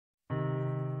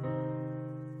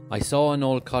I saw an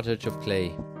old cottage of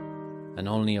clay, and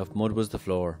only of mud was the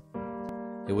floor.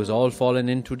 It was all fallen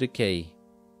into decay,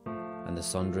 and the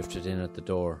sun drifted in at the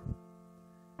door.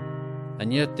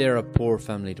 And yet there a poor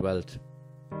family dwelt,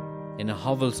 in a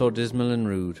hovel so dismal and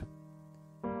rude.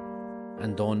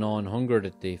 And though gnawing hunger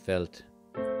that they felt,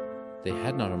 they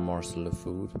had not a morsel of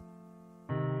food.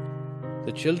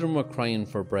 The children were crying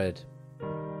for bread,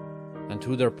 and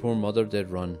to their poor mother they'd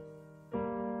run.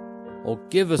 "Oh,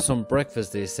 give us some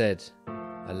breakfast," they said.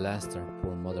 Alas, their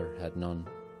poor mother had none.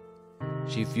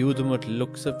 She viewed them with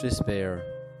looks of despair.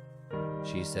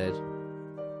 She said,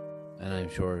 and I'm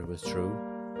sure it was true,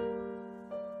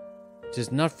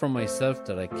 "'Tis not for myself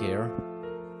that I care,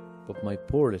 but my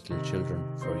poor little children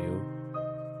for you.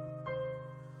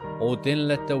 Oh, then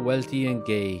let the wealthy and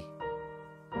gay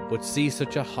but see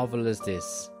such a hovel as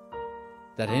this,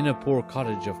 that in a poor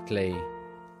cottage of clay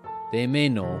they may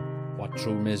know what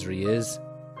true misery is.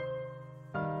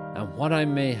 And what I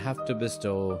may have to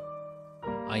bestow,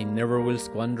 I never will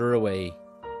squander away.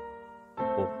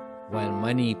 But while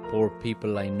many poor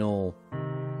people I know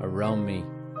around me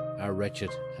are wretched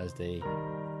as they."